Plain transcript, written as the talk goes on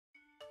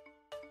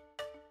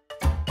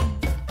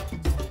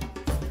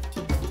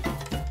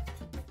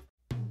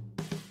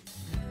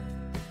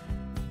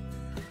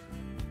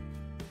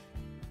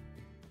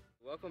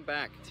Welcome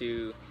back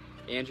to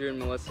Andrew and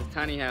Melissa's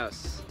tiny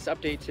house. This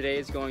update today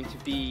is going to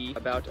be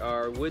about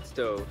our wood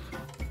stove.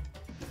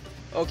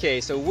 Okay,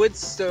 so wood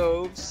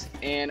stoves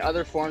and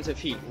other forms of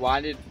heat.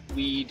 Why did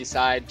we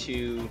decide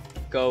to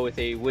go with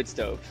a wood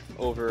stove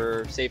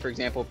over, say for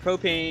example,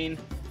 propane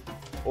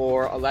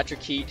or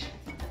electric heat?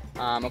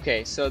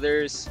 Okay, so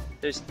there's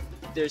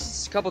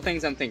a couple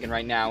things I'm thinking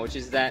right now, which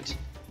is that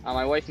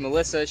my wife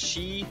Melissa,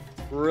 she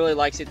really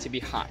likes it to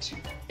be hot,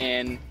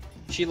 and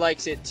she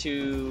likes it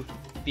to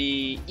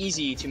be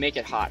easy to make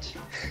it hot.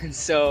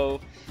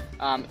 So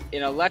an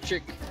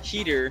electric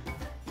heater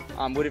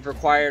would have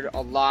required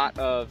a lot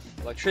of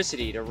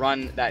electricity to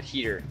run that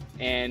heater,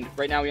 and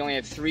right now we only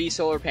have 3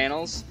 solar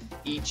panels,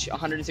 each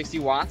 160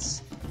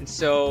 watts, and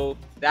so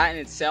that in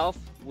itself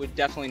would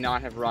definitely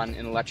not have run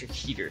an electric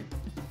heater.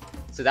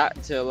 So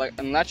an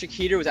electric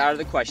heater was out of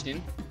the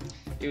question.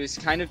 It was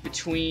kind of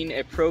between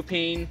a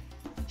propane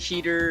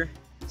heater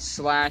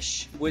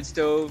slash wood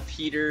stove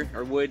heater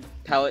or wood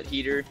pellet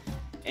heater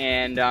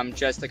and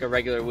just like a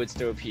regular wood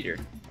stove heater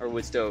or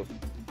wood stove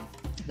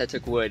that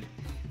took wood.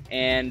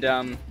 And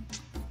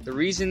the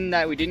reason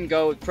that we didn't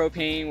go with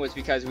propane was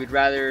because we'd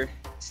rather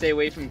stay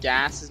away from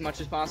gas as much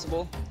as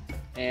possible,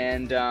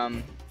 and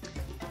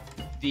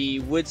the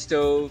wood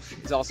stove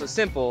is also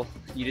simple.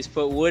 You just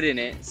put wood in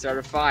it, start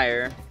a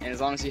fire, and as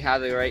long as you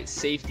have the right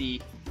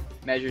safety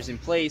measures in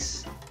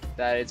place,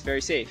 that it's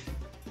very safe.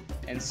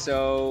 And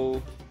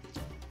so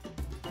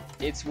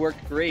it's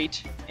worked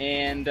great,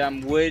 and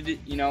wood,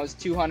 you know, is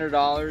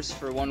 $200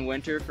 for one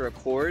winter for a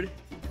cord,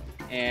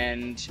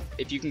 and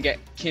if you can get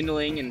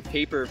kindling and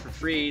paper for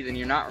free, then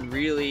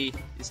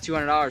it's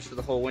 $200 for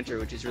the whole winter,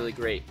 which is really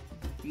great.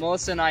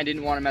 Melissa and I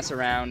didn't want to mess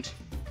around.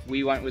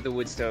 We went with the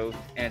wood stove,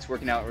 and it's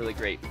working out really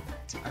great.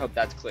 I hope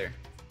that's clear.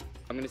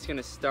 I'm just going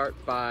to start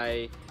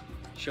by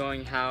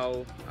showing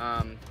how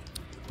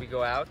we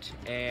go out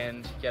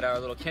and get our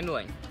little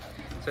kindling.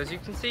 So as you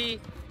can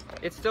see,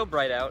 it's still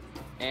bright out,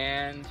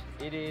 and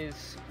it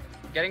is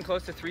getting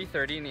close to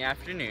 3:30 in the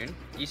afternoon,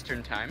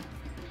 Eastern time.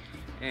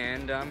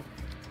 And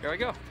here I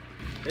go.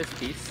 This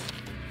piece,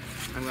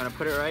 I'm gonna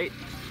put it right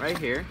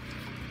here.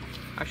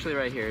 Actually,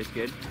 right here is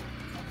good.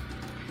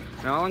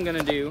 Now all I'm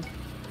gonna do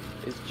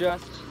is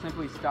just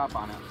simply stop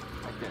on it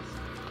like this,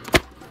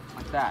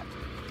 like that.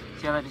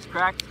 See how that just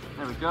cracked?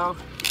 There we go.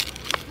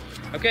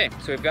 Okay,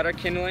 so we've got our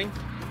kindling.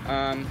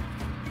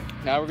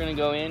 Now we're gonna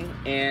go in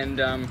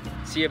and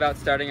see about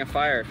starting a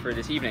fire for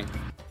this evening.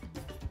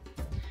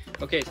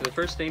 Okay, so the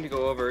first thing to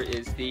go over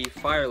is the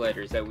fire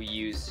lighters that we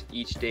use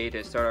each day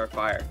to start our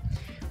fire.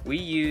 We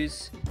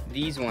use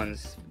these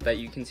ones that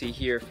you can see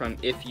here from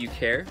If You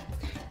Care,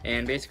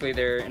 and basically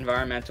they're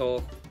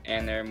environmental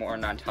and they're more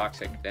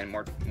non-toxic than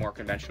more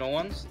conventional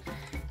ones,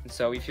 and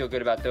so we feel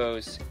good about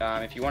those.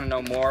 If you want to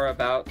know more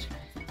about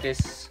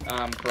this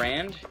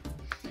brand,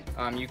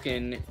 you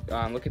can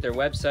look at their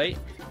website,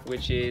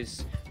 which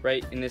is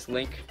right in this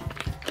link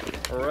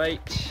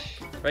right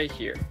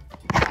here.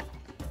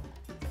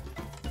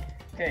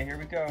 Okay, here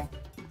we go.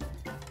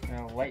 I'm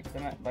gonna light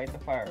the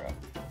fire up.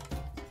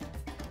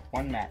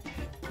 One match.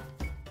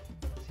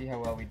 See how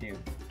well we do.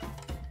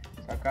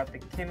 So I've got the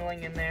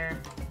kindling in there.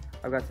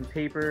 I've got some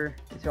paper.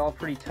 It's all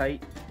pretty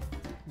tight.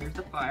 Here's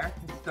the fire.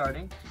 It's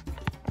starting,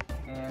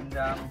 and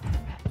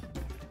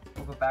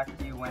we'll go back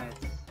to you when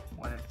it's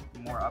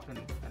more up and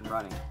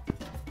running.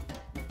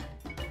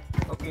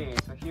 Okay,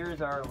 so here's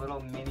our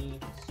little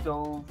mini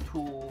stove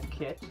tool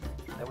kit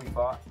that we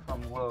bought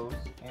from Lowe's,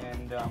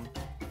 and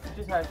it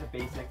just has the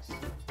basics.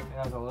 It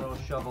has a little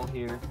shovel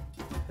here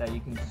that you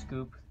can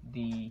scoop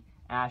the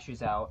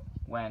ashes out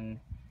when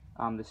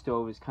the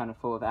stove is kind of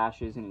full of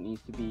ashes and it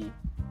needs to be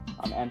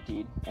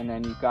emptied. And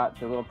then you've got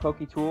the little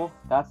pokey tool.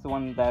 That's the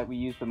one that we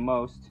use the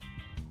most,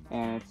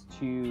 and it's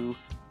to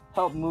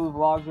help move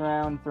logs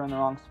around if they're in the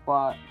wrong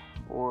spot,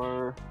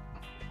 or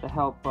to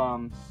help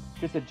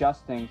just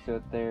adjust things so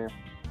that they're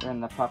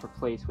in the proper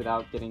place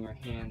without getting your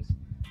hands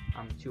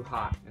too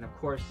hot. And of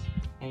course,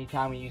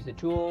 anytime we use the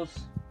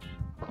tools,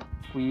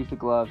 we use the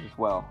gloves as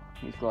well.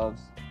 These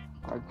gloves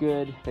are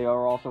good. They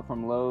are also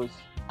from Lowe's,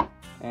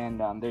 and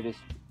they're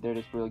just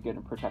really good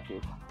and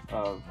protective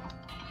of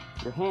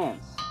your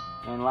hands.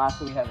 And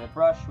lastly, we have a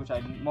brush, which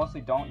I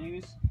mostly don't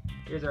use.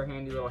 Here's our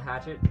handy little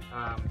hatchet.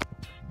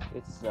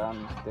 It's the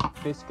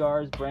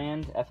Fiskars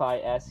brand,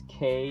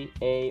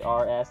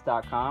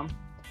 Fiskars.com.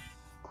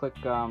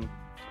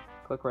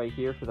 Click right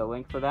here for the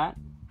link for that.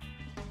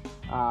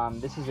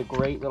 This is a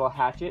great little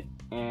hatchet,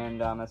 and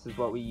this is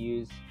what we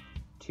use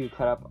to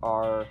cut up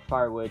our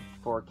firewood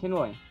for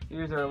kindling.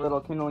 Here's our little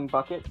kindling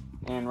bucket,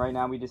 and right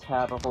now we just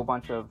have a whole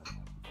bunch of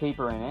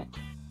paper in it,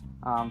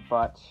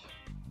 but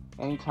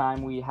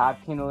anytime we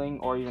have kindling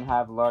or even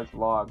have large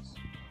logs,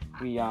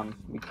 we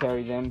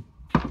carry them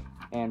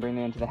and bring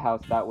them into the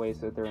house that way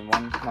so that they're in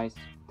one nice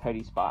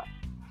tidy spot.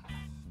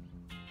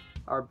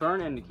 Our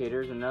burn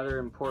indicator is another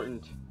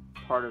important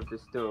part of the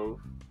stove.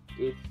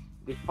 If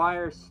the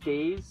fire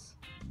stays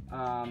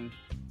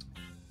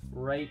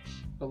right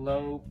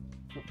below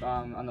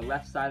on the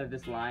left side of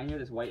this line here,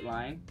 this white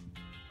line,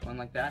 going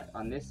like that,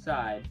 on this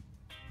side,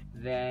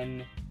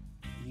 then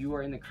you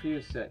are in the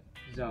creosote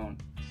zone.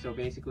 So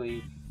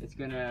basically, it's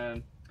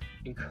gonna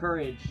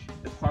encourage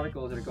the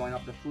particles that are going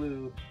up the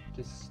flue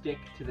to stick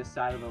to the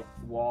side of the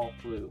wall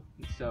flue.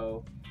 And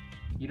so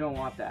you don't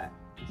want that.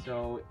 And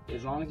so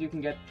as long as you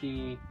can get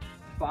the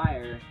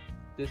fire,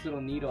 this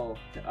little needle,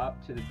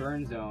 up to the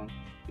burn zone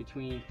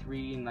between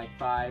 3 and like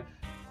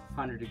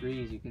 500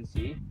 degrees, you can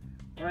see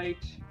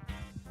right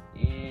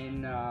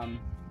in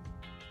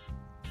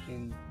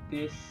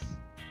this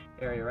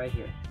area right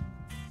here.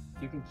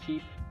 You can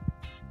keep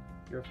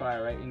your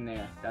fire right in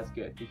there. That's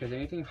good, because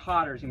anything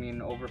hotter is gonna be an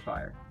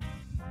overfire.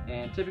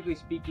 And typically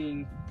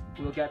speaking,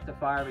 we'll get the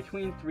fire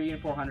between 300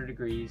 and 400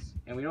 degrees,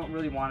 and we don't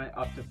really want it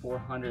up to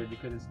 400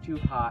 because it's too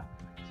hot.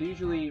 So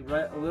usually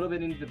a little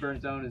bit into the burn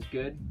zone is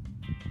good,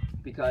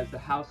 because the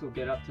house will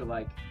get up to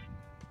like,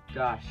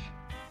 gosh,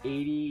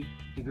 80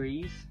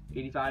 degrees,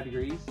 85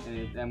 degrees,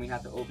 and then we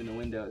have to open the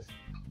windows.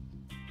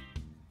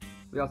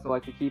 We also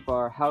like to keep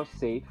our house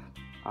safe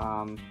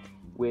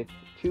with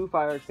 2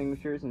 fire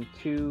extinguishers and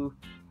 2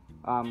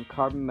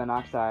 carbon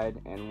monoxide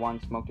and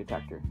 1 smoke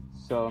detector.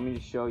 So let me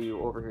just show you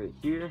over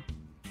here.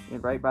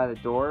 And right by the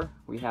door,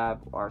 we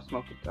have our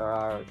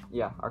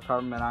our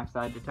carbon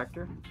monoxide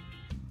detector,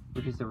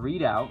 which is the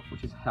readout,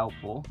 which is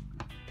helpful,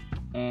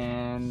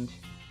 and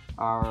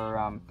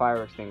our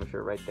fire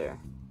extinguisher right there.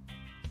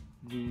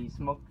 The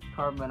smoke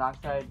carbon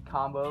monoxide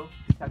combo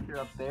detector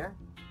up there,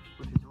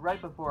 which is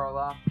right before our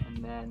loft,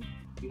 and then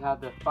you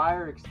have the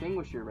fire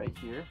extinguisher right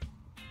here,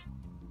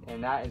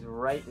 and that is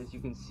right, as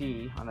you can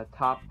see, on the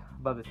top,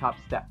 above the top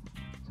step.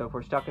 So if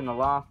we're stuck in the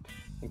loft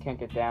and can't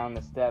get down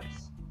the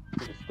steps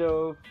to the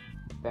stove,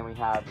 then we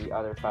have the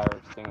other fire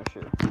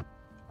extinguisher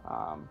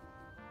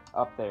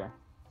up there,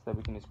 so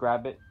we can just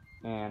grab it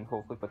and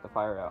hopefully put the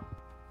fire out.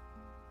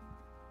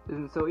 It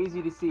isn't so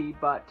easy to see,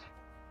 but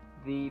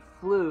the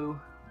flue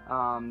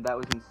that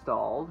was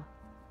installed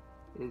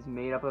is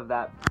made up of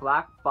that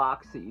black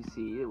box that you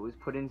see. It was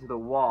put into the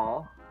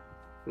wall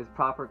with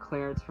proper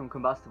clearance from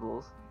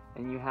combustibles,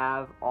 and you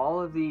have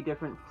all of the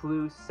different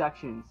flue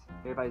sections.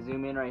 If I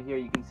zoom in right here,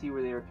 you can see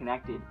where they are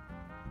connected.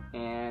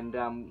 And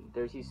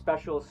there's these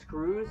special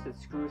screws that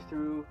screw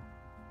through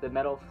the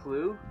metal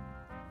flue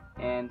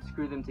and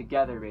screw them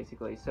together,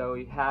 basically. So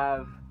you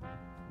have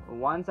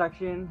 1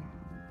 section,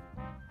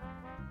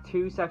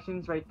 2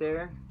 sections right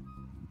there,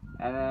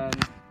 and then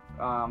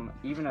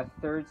even a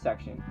 3rd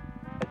section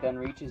that then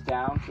reaches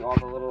down to all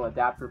the little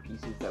adapter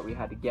pieces that we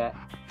had to get.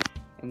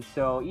 And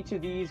so each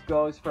of these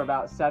goes for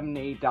about $7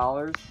 to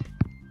 $8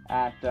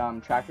 at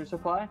Tractor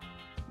Supply,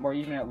 or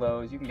even at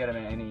Lowe's. You can get them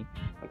in any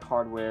like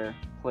hardware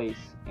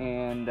place.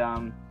 And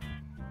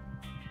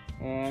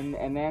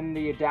then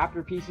the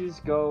adapter pieces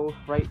go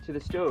right to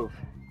the stove.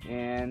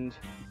 And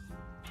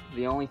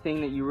the only thing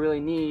that you really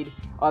need,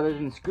 other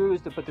than screws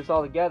to put this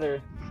all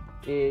together,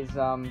 is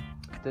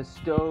the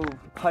stove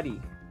putty.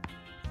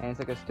 And it's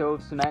like a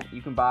stove cement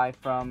you can buy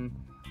from,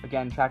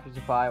 again, Tractor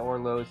Supply or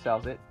Lowe's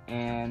sells it.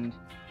 And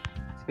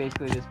it's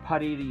basically this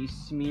putty that you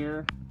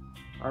smear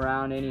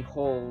around any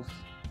holes.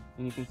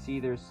 And you can see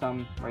there's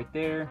some right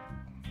there,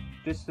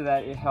 just so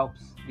that it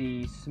helps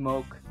the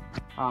smoke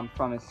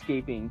from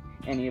escaping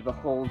any of the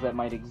holes that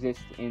might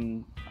exist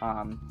in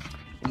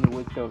the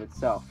wood stove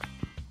itself.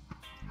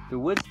 The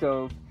wood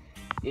stove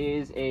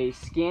is a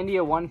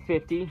Scandia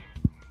 150,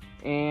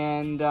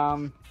 and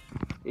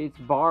it's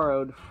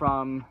borrowed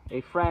from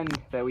a friend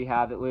that we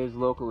have that lives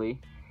locally,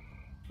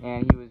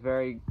 and he was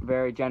very,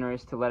 very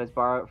generous to let us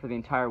borrow it for the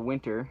entire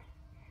winter.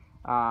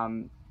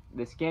 The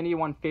Scandia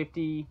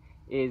 150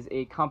 is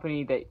a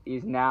company that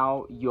is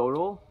now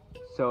Yodel.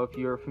 So if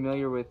you're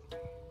familiar with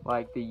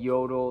like the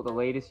Yodel, the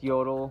latest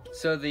Yodel.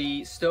 So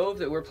the stove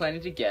that we're planning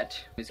to get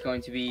is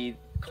going to be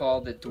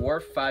called the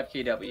Dwarf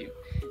 5kW.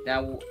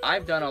 Now,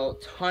 I've done a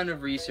ton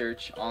of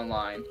research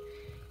online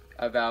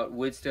about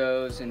wood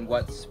stoves and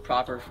what's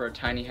proper for a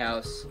tiny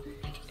house,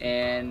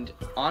 and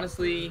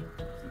honestly,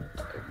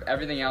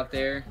 everything out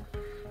there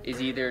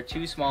is either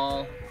too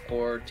small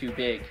or too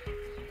big.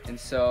 And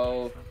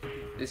so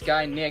this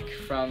guy Nick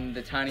from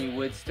the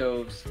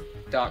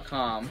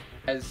tinywoodstoves.com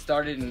has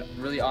started a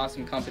really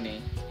awesome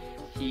company.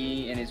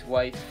 He and his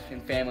wife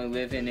and family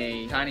live in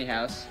a tiny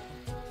house,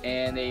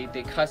 and they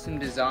custom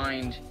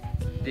designed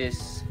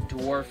this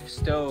dwarf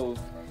stove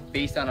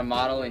based on a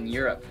model in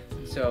Europe.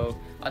 So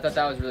I thought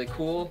that was really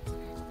cool.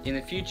 In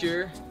the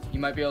future, you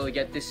might be able to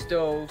get this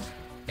stove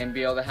and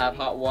be able to have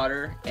hot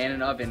water and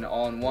an oven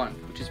all in one,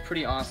 which is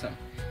pretty awesome.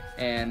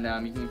 And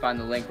you can find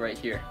the link right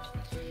here.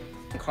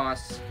 It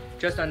costs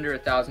just under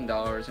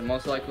 $1,000, and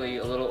most likely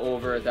a little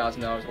over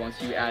 $1,000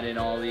 once you add in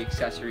all the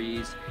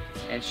accessories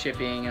and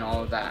shipping and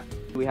all of that.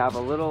 We have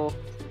a little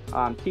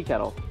tea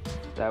kettle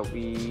that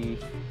we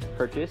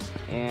purchased,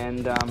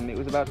 and it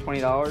was about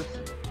 $20.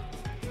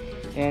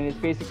 And it's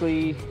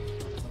basically,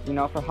 you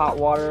know, for hot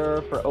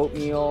water, for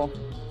oatmeal,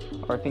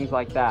 or things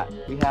like that.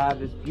 We have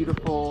this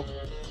beautiful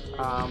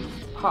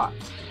pot,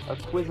 a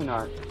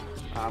Cuisinart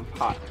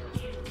pot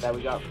that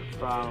we got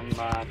from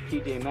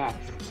TJ Maxx,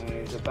 and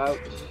it's about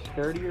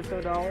 $30 or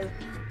so.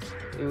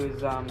 It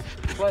was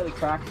slightly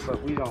cracked,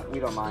 but we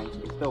don't mind.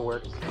 It still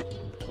works.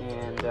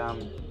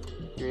 And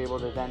you're able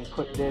to then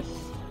put this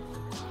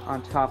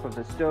on top of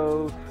the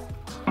stove,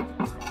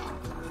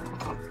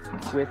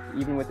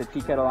 even with the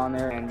tea kettle on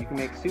there, and you can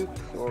make soups,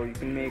 or you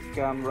can make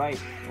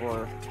rice,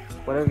 or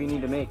whatever you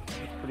need to make.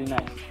 It's pretty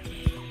nice.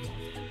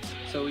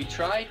 So we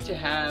try to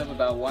have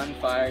about one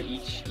fire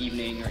each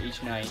evening or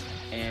each night,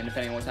 and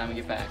depending on what time we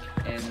get back.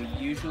 And we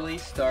usually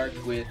start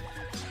with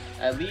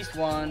at least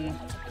one,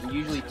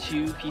 usually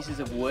 2 pieces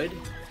of wood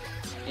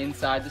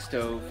inside the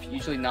stove,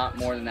 usually not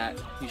more than that.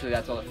 Usually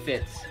that's all it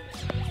fits.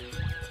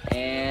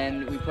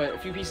 And we put a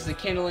few pieces of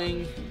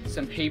kindling,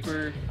 some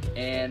paper,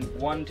 and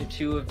 1 to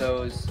 2 of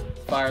those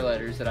fire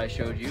lighters that I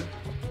showed you.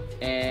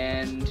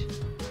 And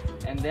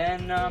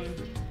then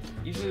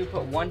usually we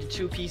put 1 to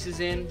 2 pieces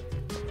in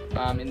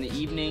the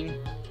evening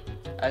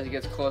as it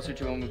gets closer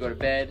to when we go to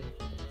bed.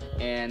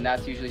 And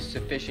that's usually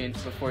sufficient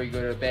before you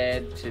go to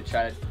bed to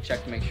try to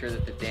check to make sure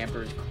that the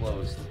damper is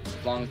closed,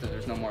 as long as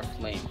there's no more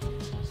flame,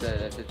 so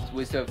that the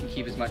wood stove can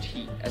keep as much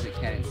heat as it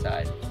can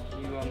inside.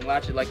 You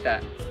latch it like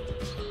that.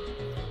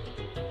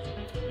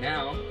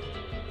 Now,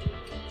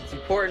 it's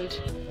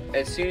important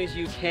as soon as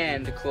you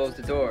can to close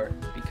the door,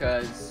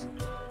 because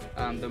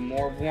the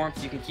more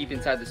warmth you can keep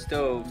inside the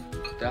stove,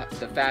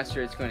 the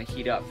faster it's going to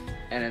heat up,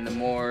 and then the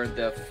more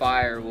the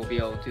fire will be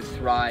able to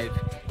thrive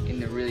in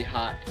the really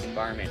hot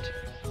environment.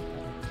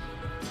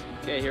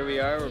 Okay, here we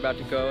are. We're about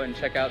to go and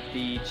check out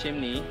the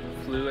chimney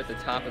flue at the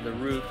top of the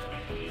roof,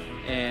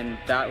 and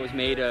that was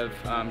made of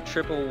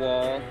triple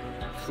wall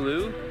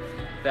flue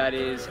that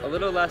is a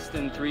little less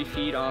than 3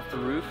 feet off the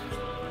roof.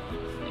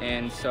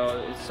 And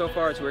so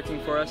far it's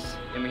working for us,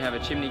 and we have a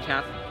chimney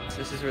cap. So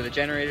this is where the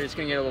generator is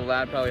going to get a little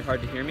loud, probably hard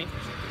to hear me,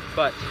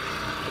 but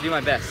I'll do my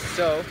best.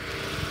 So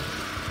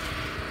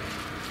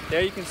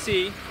there you can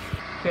see.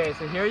 Okay,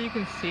 so here you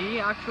can see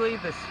actually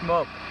the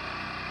smoke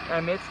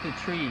amidst the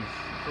trees.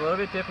 It's a little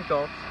bit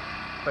difficult,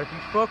 but if you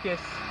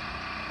focus,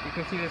 you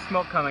can see the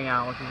smoke coming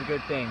out, which is a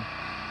good thing.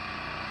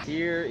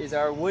 Here is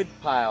our wood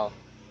pile.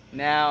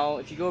 Now,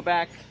 if you go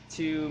back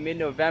to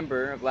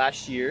mid-November of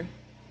last year,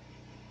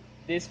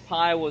 this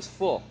pile was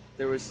full.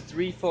 There was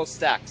 3 full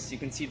stacks. You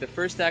can see the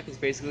first stack is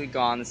basically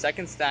gone. The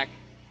second stack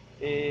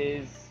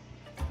is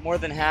more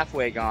than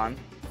halfway gone.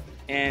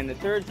 And the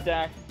third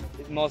stack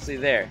is mostly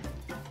there.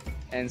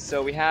 And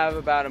so we have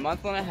about a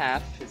month and a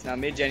half. It's now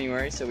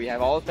mid-January, so we have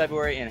all of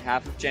February and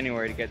half of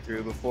January to get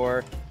through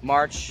before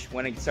March,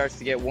 when it starts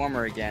to get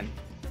warmer again.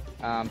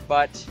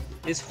 But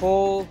this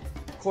whole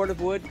cord of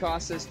wood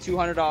costs us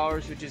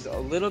 $200, which is a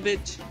little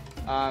bit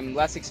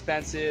less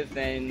expensive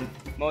than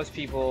most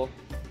people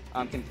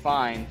can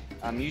find.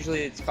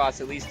 Usually it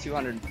costs at least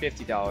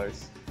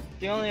 $250.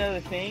 The only other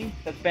thing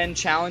that's been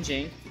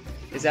challenging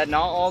is that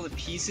not all the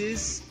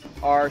pieces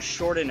are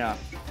short enough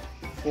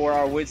for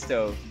our wood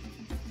stove.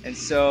 And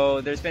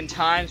so there's been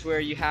times where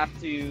you have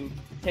to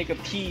take a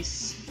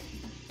piece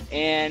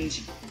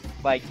and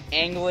like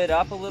angle it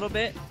up a little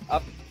bit,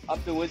 up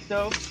the wood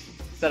stove,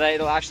 so that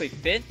it'll actually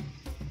fit.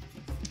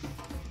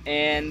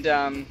 And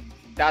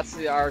that's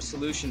our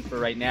solution for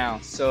right now.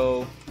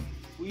 So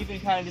we've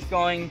been kind of just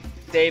going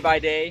day by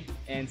day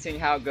and seeing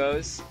how it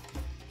goes.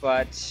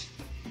 But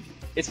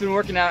it's been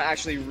working out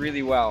actually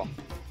really well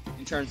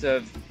in terms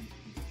of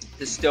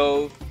the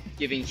stove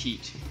giving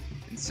heat.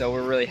 And so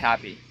we're really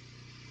happy.